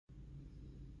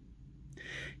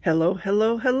Hello,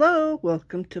 hello, hello.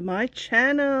 Welcome to my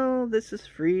channel. This is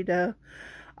Frida.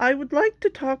 I would like to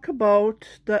talk about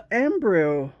the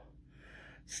embryo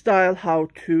style how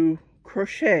to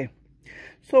crochet.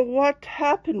 So what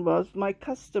happened was my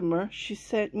customer, she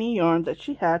sent me yarn that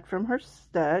she had from her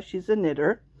stash. She's a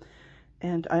knitter.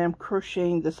 And I am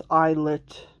crocheting this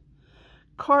eyelet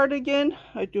cardigan.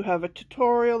 I do have a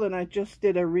tutorial and I just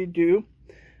did a redo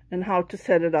and how to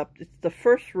set it up. It's the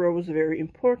first row is very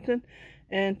important,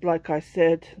 and like I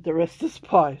said, the rest is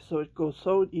pie, so it goes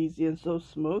so easy and so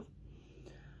smooth.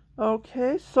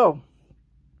 Okay, so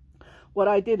what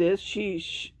I did is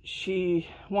she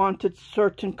wanted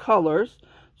certain colors,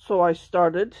 so I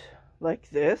started like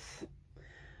this.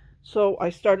 So I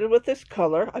started with this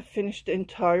color. I finished the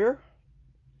entire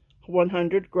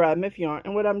 100 gram of yarn,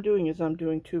 and what I'm doing is I'm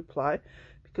doing 2-ply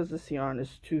because this yarn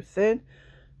is too thin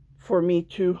for me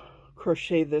to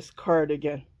crochet this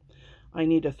cardigan. I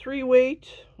need a 3 weight,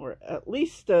 or at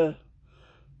least a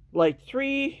light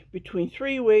 3, between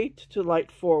 3 weight to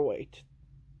light 4 weight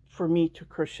for me to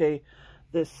crochet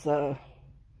this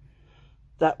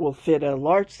that will fit a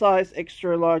large size,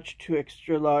 extra large, 2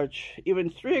 extra large, even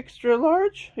 3 extra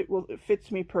large. It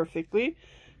fits me perfectly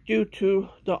due to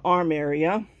the arm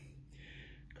area,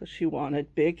 because she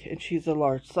wanted big and she's a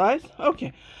large size.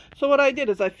 Okay, so what I did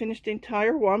is I finished the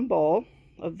entire one ball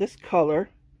of this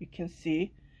color. You can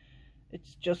see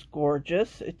it's just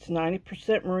gorgeous. It's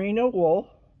 90% merino wool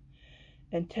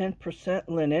and 10%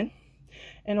 linen.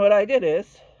 And what I did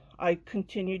is I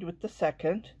continued with the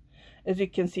second. As you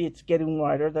can see, it's getting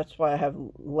wider. That's why I have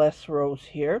less rows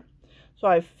here. So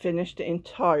I finished the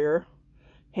entire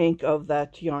hank of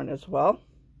that yarn as well.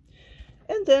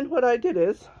 And then what I did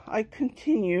is I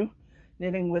continue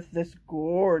knitting with this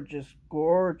gorgeous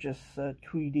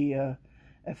tweedy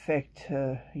effect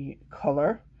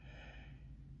color.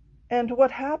 And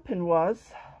what happened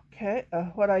was, okay,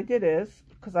 what I did is,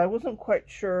 because I wasn't quite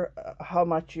sure how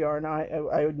much yarn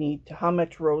I would need, how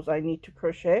much rows I need to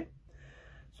crochet.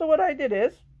 So what I did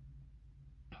is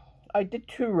I did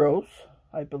 2 rows,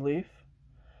 I believe,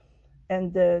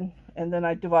 and then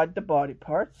I divide the body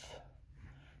parts.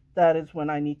 That is when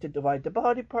I need to divide the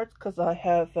body parts, because I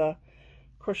have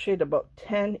crocheted about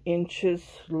 10 inches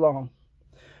long.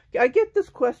 I get this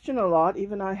question a lot.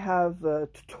 Even I have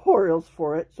tutorials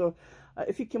for it. So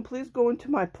if you can please go into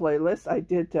my playlist. I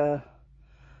did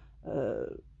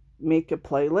make a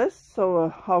playlist. So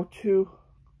how to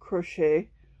crochet,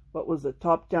 what was it,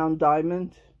 top down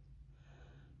diamond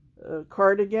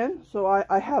cardigan. So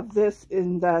I have this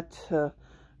in that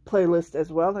playlist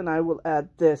as well, and I will add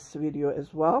this video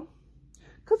as well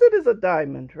because it is a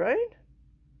diamond, right?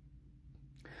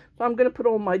 So I'm going to put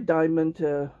all my diamond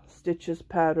stitches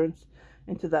patterns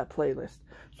into that playlist.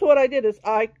 So what I did is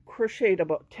I crocheted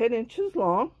about 10 inches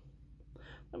long.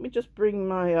 Let me just bring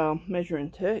my measuring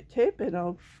tape and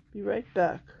I'll be right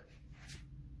back.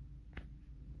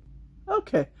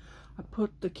 Okay, I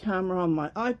put the camera on my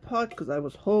iPod because I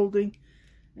was holding,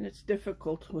 and it's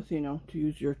difficult with, you know, to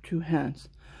use your 2 hands.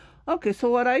 Okay, so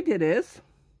what I did is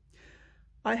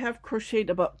I have crocheted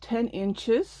about 10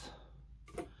 inches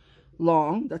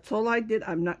long. That's all I did.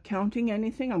 I'm not counting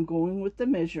anything. I'm going with the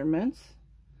measurements.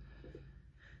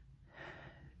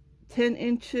 10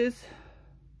 inches.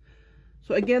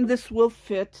 So again, this will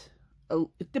fit.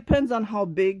 It depends on how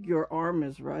big your arm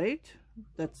is, right?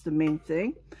 That's the main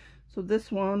thing. So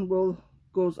this one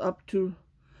goes up to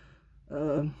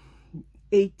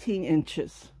 18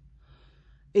 inches.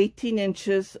 18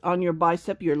 inches on your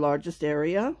bicep, your largest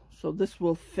area. So this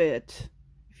will fit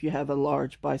if you have a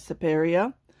large bicep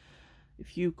area.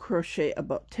 If you crochet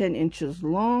about 10 inches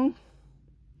long,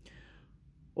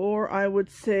 or I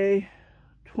would say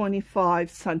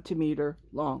 25 centimeter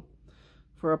long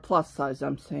for a plus size,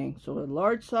 I'm saying. So a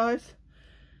large size,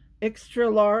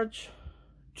 extra large,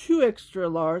 2 extra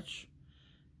large,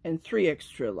 and 3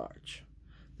 extra large.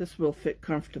 This will fit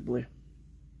comfortably.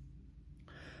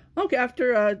 Okay,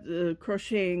 after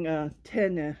crocheting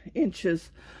 10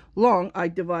 inches long, I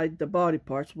divide the body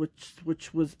parts,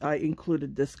 which was, I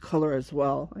included this color as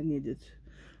well.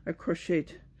 I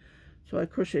crocheted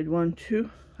 1, 2,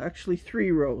 actually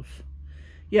 3 rows.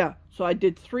 Yeah, so I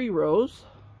did 3 rows.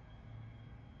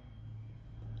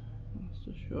 Just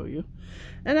to show you.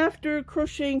 And after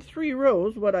crocheting 3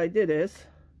 rows, what I did is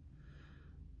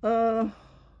I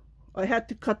had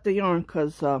to cut the yarn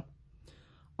because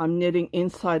I'm knitting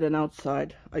inside and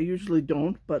outside. I usually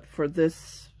don't, but for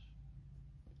this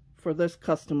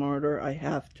custom order I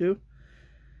have to,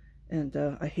 and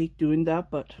I hate doing that,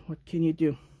 but what can you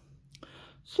do?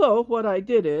 So what I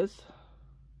did is,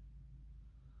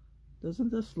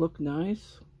 doesn't this look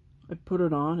nice? I put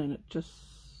it on and it just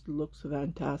looks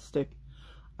fantastic.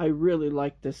 I really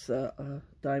like this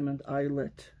diamond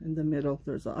eyelet in the middle.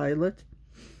 There's an eyelet.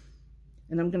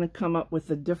 And I'm going to come up with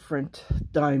a different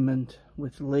diamond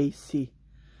with lacy.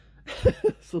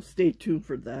 So stay tuned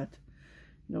for that.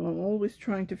 You know, I'm always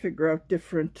trying to figure out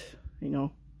different, you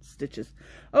know, stitches.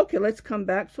 Okay, let's come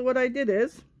back. So what I did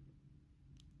is,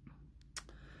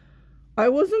 I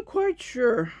wasn't quite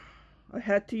sure. I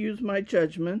had to use my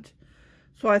judgment.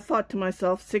 So I thought to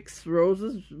myself, 6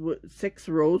 rows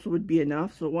would be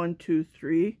enough. So 1, 2,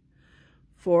 3,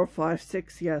 4, 5,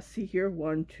 6. Yeah, see here,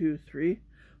 1, 2, 3,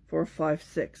 4, 5,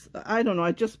 6. I don't know.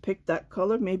 I just picked that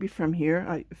color. Maybe from here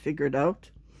I figured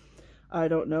out. I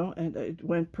don't know. And it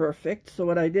went perfect. So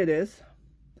what I did is,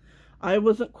 I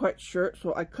wasn't quite sure.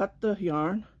 So I cut the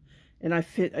yarn and I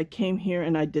came here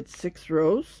and I did 6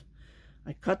 rows.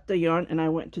 I cut the yarn and I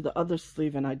went to the other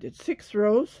sleeve and I did 6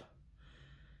 rows.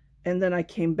 And then I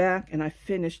came back and I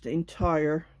finished the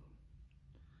entire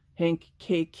hanky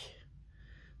cake.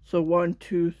 So 1,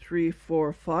 2, 3,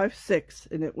 4, 5, 6.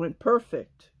 And it went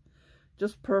perfect.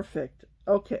 Just perfect.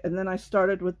 Okay, and then I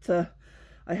started with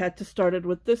I had to start it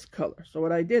with this color. So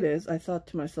what I did is, I thought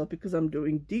to myself, because I'm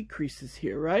doing decreases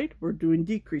here, right? We're doing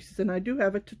decreases. And I do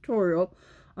have a tutorial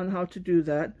on how to do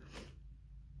that.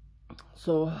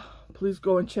 So please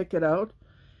go and check it out.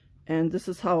 And this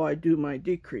is how I do my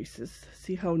decreases.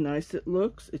 See how nice it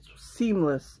looks? It's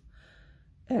seamless.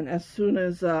 And as soon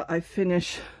as I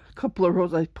finish a couple of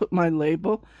rows, I put my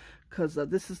label, because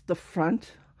this is the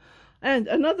front. And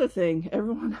another thing,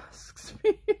 everyone asks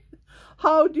me,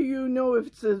 how do you know if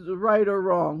it's right or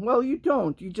wrong? Well, you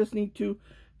don't. You just need to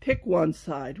pick one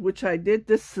side, which I did.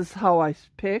 This is how I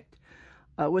picked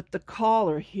with the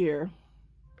collar here,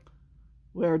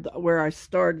 where I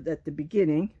started at the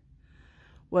beginning.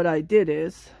 What I did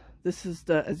is, this is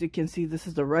the, as you can see, this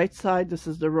is the right side, this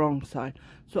is the wrong side.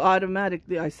 So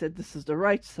automatically I said this is the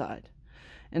right side.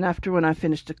 And after, when I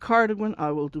finish the cardigan,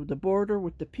 I will do the border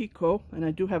with the picot. And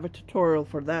I do have a tutorial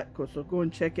for that, so go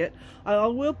and check it. I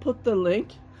will put the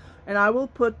link, and I will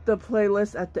put the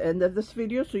playlist at the end of this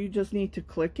video, so you just need to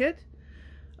click it.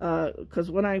 Because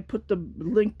when I put the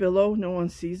link below, no one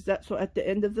sees that. So at the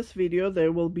end of this video,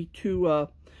 there will be 2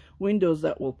 windows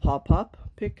that will pop up.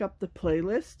 Pick up the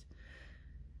playlist,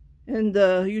 and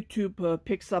YouTube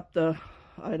picks up the,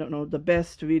 I don't know, the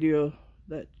best video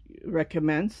that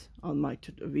recommends on my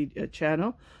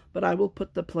channel. But I will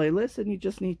put the playlist, and you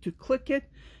just need to click it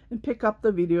and pick up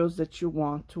the videos that you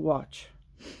want to watch.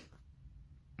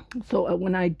 So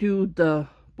when I do the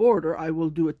border, I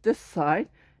will do it this side,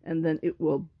 and then it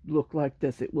will look like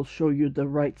this. It will show you the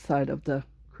right side of the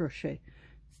crochet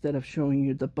instead of showing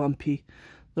you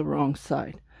the wrong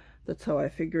side. That's how I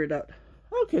figure it out.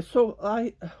 Okay, so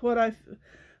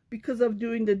because of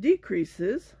doing the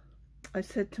decreases, I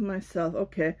said to myself,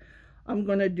 okay, I'm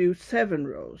gonna do 7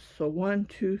 rows. So 1,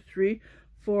 2, 3,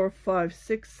 4, 5,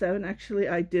 6, 7. Actually,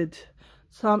 I did,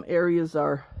 some areas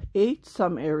are 8,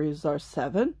 some areas are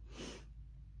 7,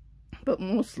 but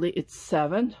mostly it's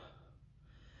 7.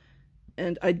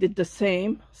 And I did the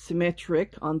same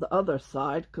symmetric on the other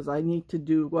side, because I need to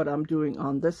do what I'm doing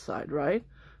on this side, right?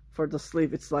 For the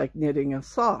sleeve, it's like knitting a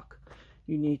sock.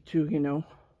 You need to, you know,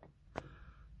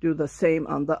 do the same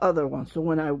on the other one. So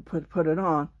when I put it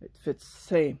on, it fits the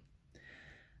same.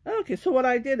 Okay, so what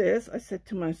I did is, I said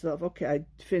to myself, okay, I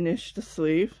finished the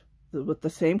sleeve with the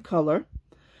same color.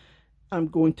 I'm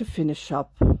going to finish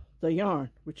up the yarn,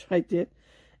 which I did.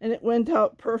 And it went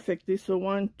out perfectly. So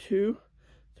 1, 2,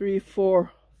 3,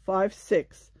 4, 5,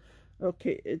 6.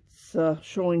 Okay, it's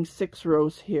showing 6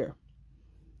 rows here.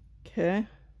 Okay.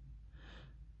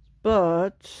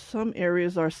 But some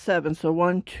areas are 7. So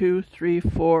 1, 2, 3,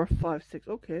 4, 5, 6.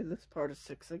 Okay, this part is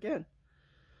 6 again.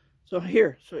 So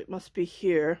here, so it must be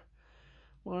here.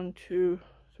 1, 2,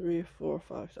 3, 4,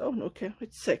 5. Oh, okay,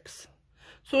 it's 6.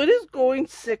 So it is going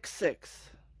 6, 6.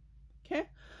 Okay.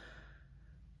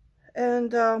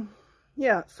 And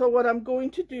yeah, so what I'm going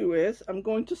to do is, I'm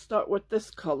going to start with this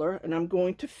color, and I'm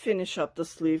going to finish up the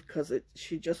sleeve, because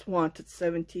she just wanted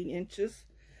 17 inches,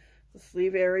 the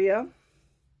sleeve area.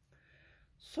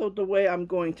 So the way I'm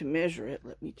going to measure it,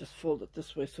 let me just fold it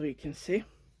this way so you can see.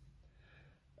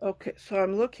 Okay, so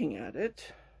I'm looking at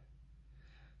it.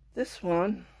 This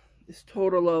one is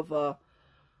total of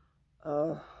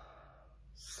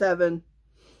 7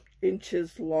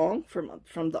 inches long from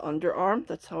the underarm.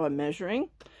 That's how I'm measuring.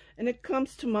 And it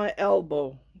comes to my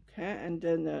elbow. Okay, and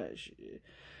then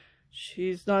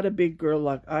she's not a big girl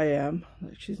like I am.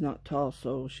 She's not tall,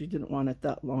 so she didn't want it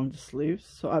that long, the sleeves.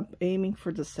 So I'm aiming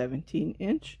for the 17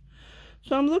 inch.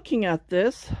 So I'm looking at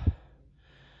this.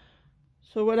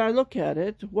 So when I look at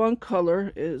it, one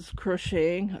color is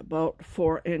crocheting about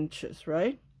 4 inches,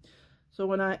 right? So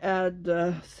when I add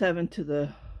 7 to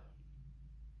the,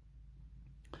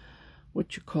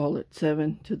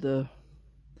 7 to the,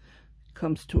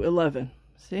 comes to 11,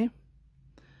 see?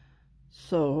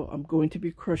 So I'm going to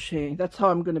be crocheting, that's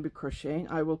how I'm going to be crocheting.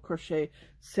 I will crochet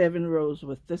 7 rows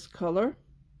with this color,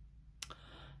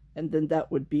 and then that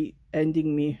would be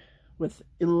ending me with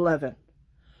 11.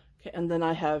 Okay, and then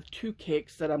I have 2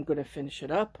 cakes that I'm going to finish it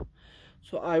up.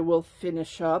 So I will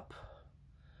finish up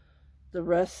the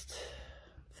rest,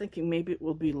 thinking maybe it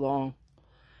will be long.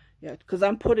 Yeah, because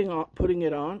I'm putting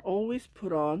it on. Always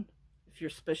put on, if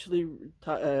you're especially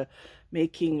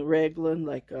making raglan,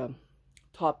 like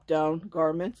top-down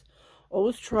garments,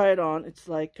 always try it on. It's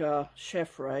like a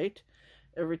chef, right?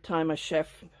 Every time a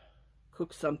chef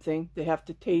cooks something, they have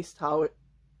to taste how it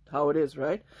is,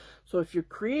 right? So if you're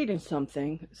creating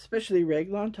something, especially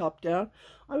raglan top-down,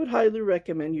 I would highly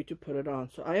recommend you to put it on.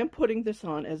 So I am putting this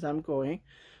on as I'm going.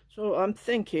 So I'm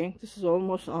thinking this is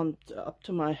almost on up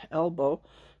to my elbow.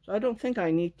 So I don't think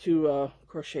I need to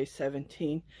crochet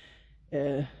 17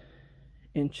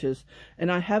 inches. And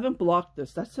I haven't blocked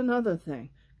this. That's another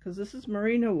thing, because this is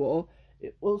merino wool.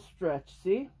 It will stretch,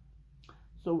 see?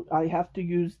 So I have to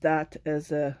use that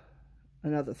as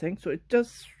another thing. So it does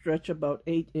stretch about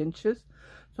 8 inches.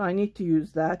 So I need to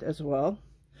use that as well.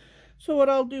 So what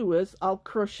I'll do is I'll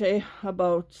crochet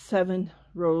about 7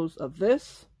 rows of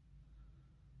this,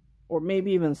 or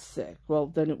maybe even 6. Well,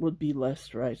 then it would be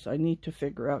less, right? So I need to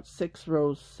figure out 6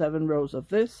 rows, 7 rows of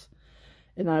this,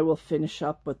 and I will finish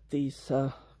up with these,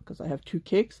 because I have 2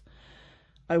 cakes.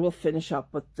 I will finish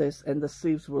up with this, and the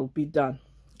sleeves will be done.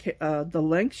 Okay, the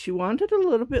length, she wanted a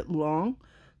little bit long.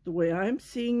 The way I'm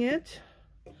seeing it,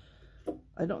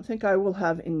 I don't think I will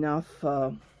have enough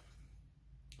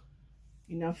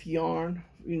yarn,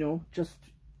 you know, just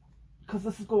because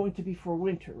this is going to be for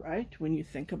winter, right? When you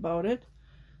think about it.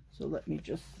 So let me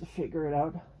just figure it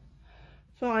out.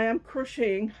 So I am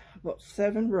crocheting about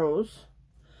 7 rows.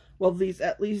 Well, these,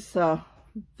 at least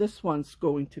this one's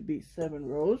going to be 7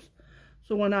 rows.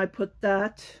 So when I put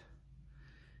that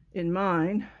in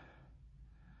mine,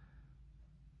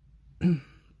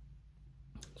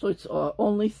 so it's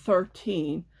only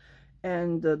 13,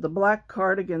 and the black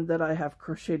cardigan that I have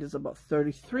crocheted is about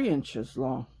 33 inches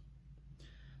long,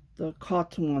 the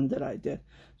cotton one that I did.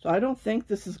 So I don't think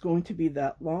this is going to be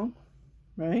that long,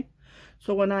 right?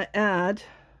 So when I add,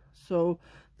 so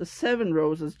the 7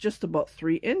 rows is just about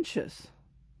 3 inches,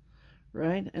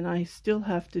 right? And I still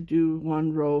have to do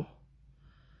 1 row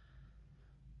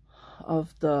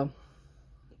of the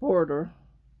border.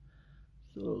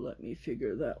 So let me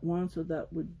figure that one. So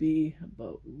that would be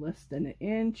about less than 1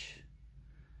 inch.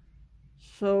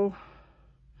 So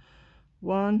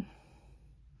 1,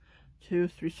 2,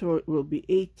 3, so it will be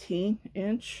 18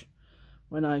 inch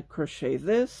when I crochet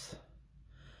this.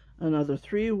 Another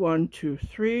 3, 1, 2,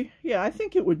 3. Yeah, I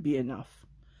think it would be enough.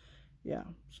 Yeah,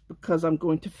 because I'm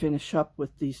going to finish up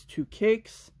with these 2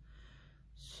 cakes.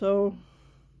 So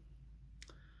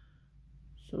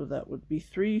that would be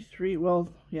 3, 3. Well,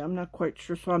 yeah, I'm not quite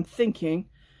sure. So I'm thinking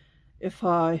if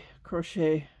I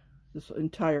crochet this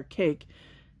entire cake,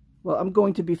 well, I'm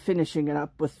going to be finishing it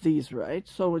up with these, right?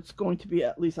 So it's going to be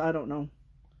at least, I don't know,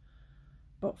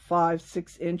 about 5,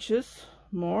 6 inches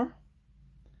more.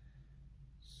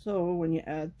 So when you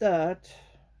add that,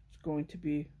 it's going to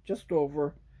be just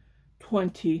over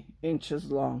 20 inches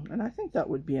long. And I think that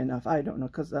would be enough. I don't know,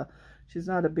 because she's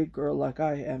not a big girl like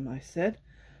I am, I said.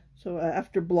 So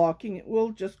after blocking, it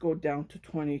will just go down to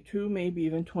 22, maybe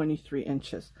even 23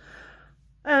 inches.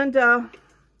 And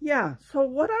yeah, so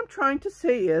what I'm trying to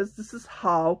say is this is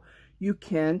how you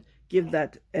can give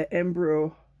that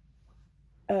embryo,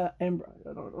 I don't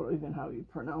know even how you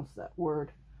pronounce that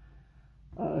word,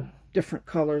 different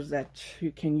colors that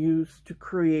you can use to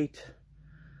create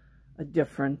a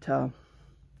different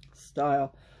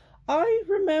style. I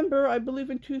remember, I believe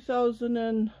in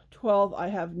 2012, I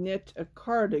have knit a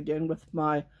cardigan with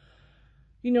my,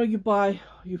 you know, you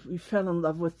fell in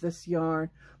love with this yarn,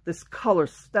 this color.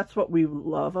 That's what we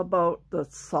love about the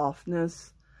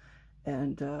softness.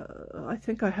 And I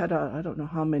think I had I don't know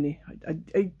how many,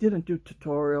 I didn't do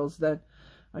tutorials then,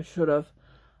 I should have.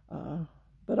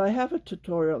 But I have a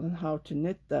tutorial on how to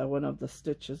knit that one of the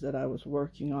stitches that I was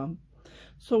working on.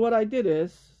 So what I did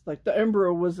is, like, the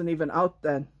embryo wasn't even out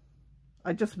then.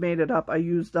 I just made it up. I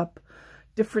used up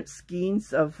different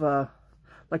skeins of,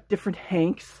 like, different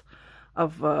hanks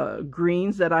of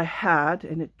greens that I had,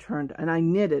 and it turned, and I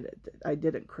knitted it. I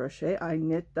didn't crochet. I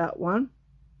knit that one.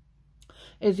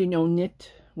 As you know,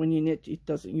 when you knit, it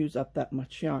doesn't use up that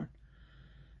much yarn.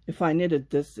 if I knitted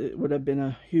this, it would have been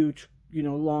a huge, you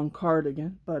know, long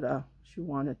cardigan, but she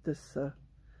wanted this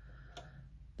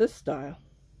this style.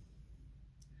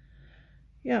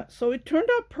 Yeah, so it turned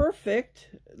out perfect.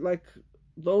 Like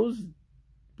those,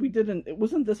 we didn't, it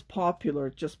wasn't this popular,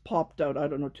 it just popped out, I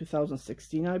don't know,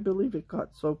 2016 I believe it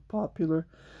got so popular,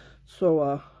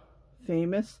 so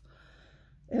famous.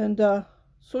 And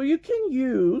so you can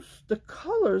use the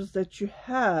colors that you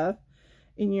have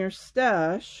in your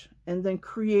stash and then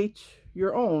create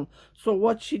your own. So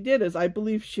what she did is, I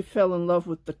believe she fell in love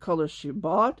with the colors she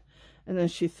bought, and then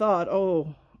she thought,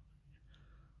 oh,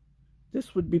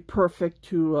 this would be perfect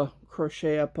to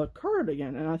crochet up a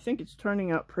cardigan. And I think it's turning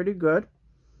out pretty good.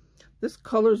 This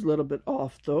color's a little bit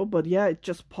off though, but yeah, it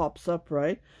just pops up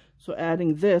right. So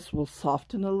adding this will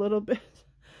soften a little bit.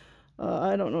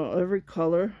 I don't know, every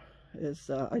color is,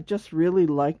 I just really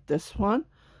like this one,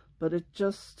 but it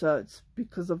just, it's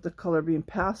because of the color being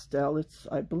pastel, it's,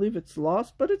 I believe it's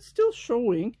lost, but it's still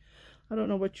showing. I don't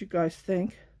know what you guys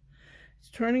think. It's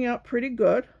turning out pretty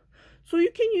good. So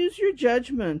you can use your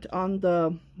judgment on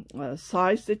the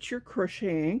size that you're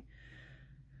crocheting.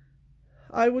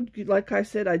 I would, like I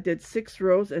said, I did 6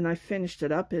 rows and I finished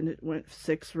it up and it went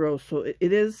 6 rows. So it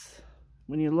is,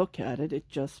 when you look at it, it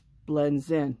just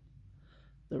blends in,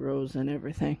 the rows and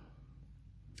everything.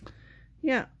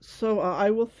 Yeah, so I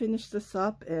will finish this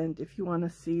up, and if you want to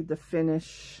see the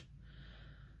finish,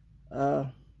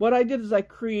 what I did is I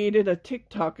created a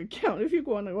TikTok account. If you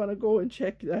want to go and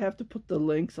check, I have to put the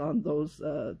links on those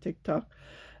TikTok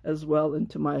as well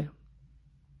into my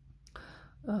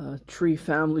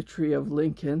family tree of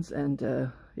Lincolns. And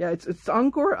yeah, it's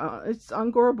Angora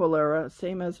Bolera,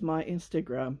 same as my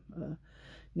Instagram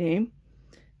name.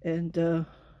 And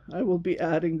I will be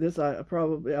adding this.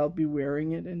 I'll be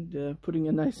wearing it and putting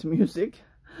a nice music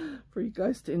for you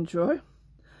guys to enjoy.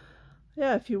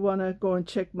 Yeah, if you want to go and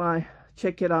check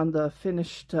it on the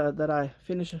finished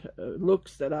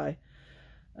looks that I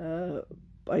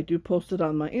do post it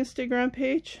on my Instagram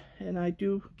page, and I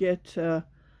do get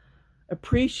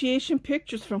appreciation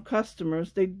pictures from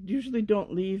customers. They usually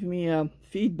don't leave me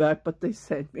feedback, but they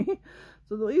send me.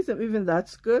 So even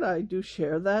that's good. I do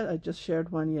share that. I just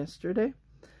shared one yesterday,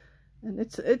 and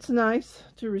it's nice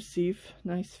to receive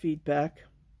nice feedback.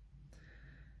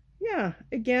 Yeah,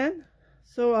 again,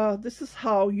 so this is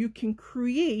how you can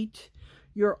create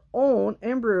your own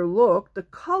embryo look, the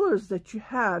colors that you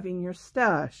have in your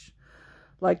stash.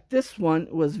 Like this one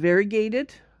was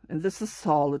variegated, and this is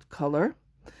solid color.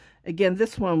 Again,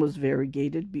 this one was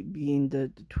variegated, being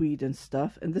the tweed and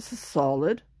stuff, and this is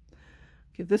solid.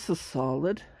 Okay, this is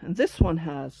solid, and this one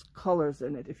has colors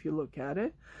in it if you look at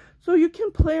it. So you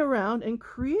can play around and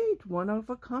create one of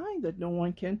a kind that no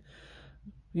one can,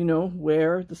 you know,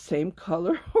 wear the same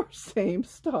color or same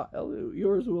style.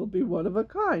 Yours will be one of a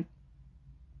kind.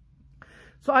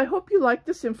 So I hope you like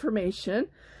this information.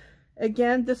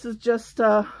 Again, this is just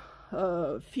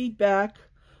feedback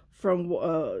from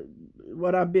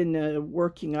what I've been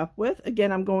working up with.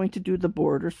 Again, I'm going to do the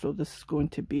border, so this is going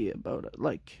to be about,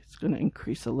 it's going to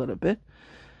increase a little bit.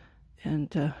 And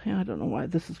yeah, I don't know why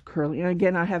this is curly. And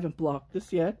again, I haven't blocked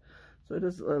this yet, so it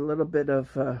is a little bit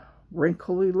of a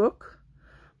wrinkly look.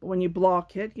 But when you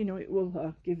block it, you know, it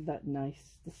will give that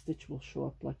nice, the stitch will show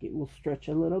up, like it will stretch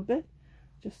a little bit,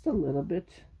 just a little bit.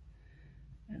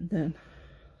 And then,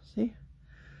 see,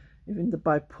 even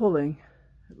by pulling,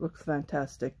 it looks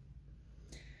fantastic.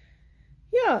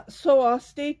 Yeah, so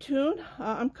stay tuned.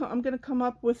 I'm going to come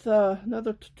up with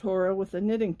another tutorial, with a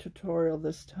knitting tutorial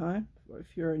this time.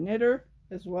 If you're a knitter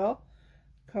as well,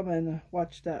 come and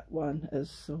watch that one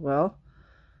as well.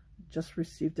 Just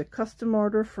received a custom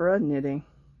order for a knitting.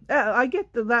 I get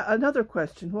another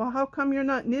question. Well, how come you're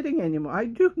not knitting anymore? I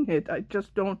do knit. I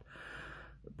just don't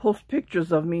post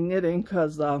pictures of me knitting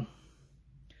because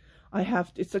I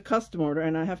have to, it's a custom order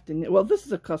and I have to knit. Well, this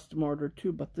is a custom order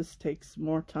too, but this takes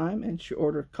more time, and she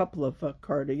ordered a couple of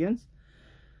cardigans.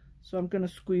 So I'm going to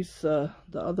squeeze the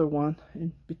other one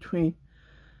in between.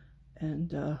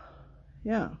 And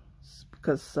yeah,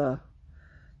 because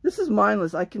this is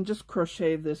mindless. I can just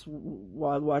crochet this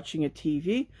while watching a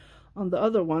TV. On the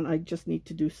other one, I just need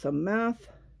to do some math.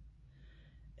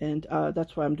 And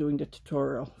that's why I'm doing the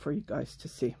tutorial for you guys to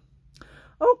see.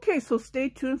 Okay, so stay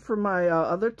tuned for my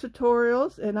other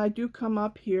tutorials. And I do come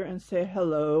up here and say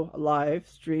hello live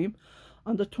stream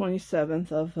on the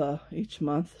 27th of each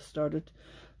month. Started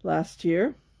last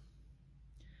year.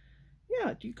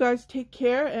 Yeah, you guys take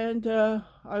care, and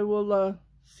I will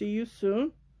see you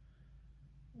soon.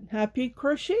 Happy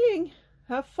crocheting.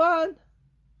 Have fun.